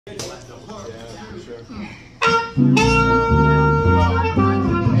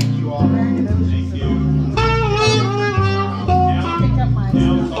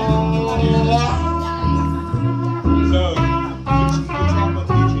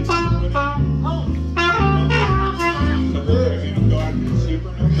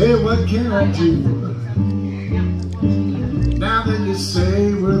Hey, what can I do now that you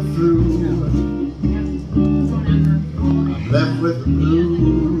say we're through? I'm left with the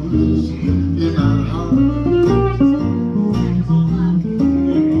blues in my heart.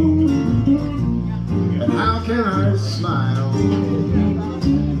 And how can I smile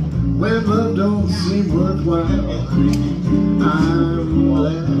when love don't seem worthwhile? I'm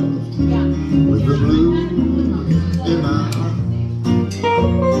left with the blues in my heart.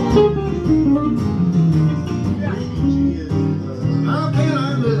 How can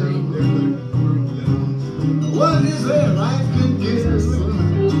I live? What is there I can give? As long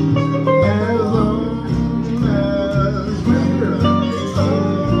as we're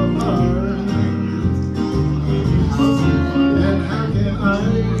apart. And how can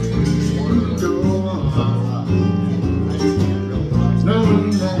I go on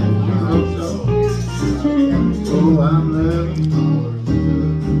knowing that you're so? Oh, I'm left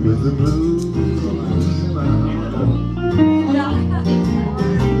with the blues in my heart.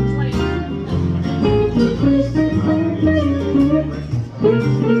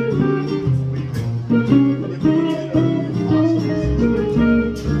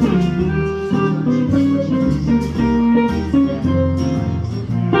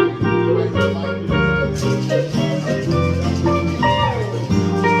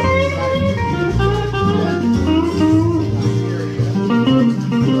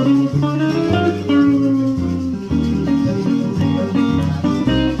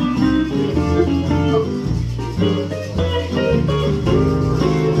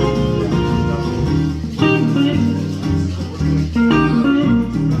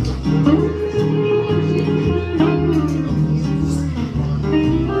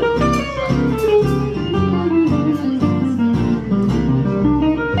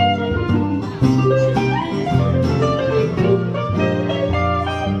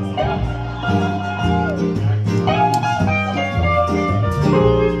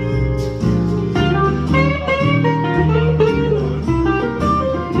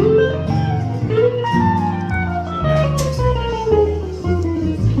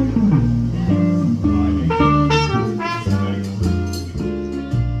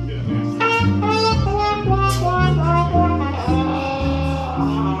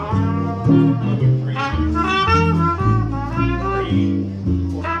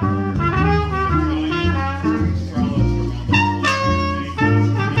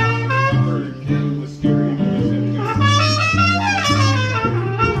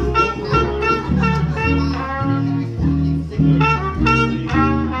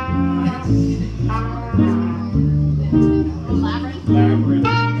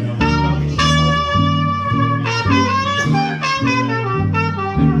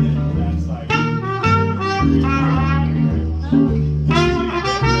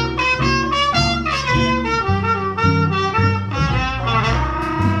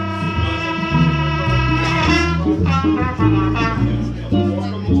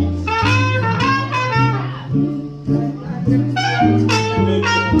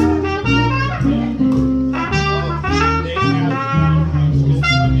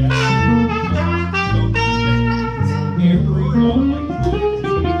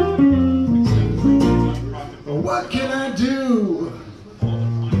 What can I do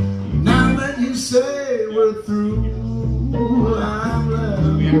now that you say we're through? I'm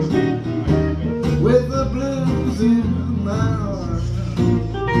left with the blues in my heart.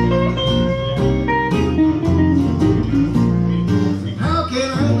 How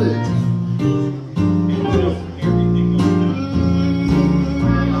can I live?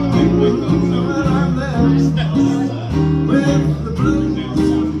 When I'm left with the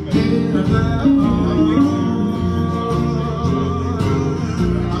blues in my heart.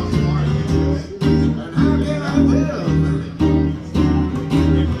 And how can I live?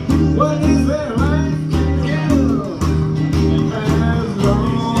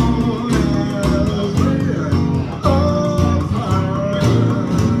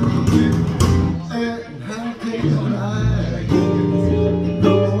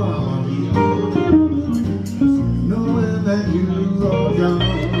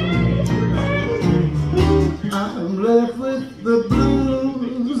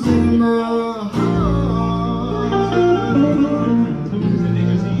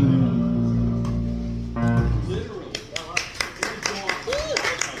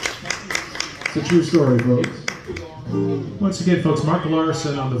 It's a true story, folks. Once again, folks, Mark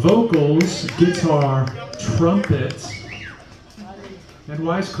Larson on the vocals, guitar, trumpet, and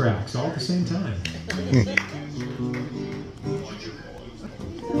wisecracks all at the same time.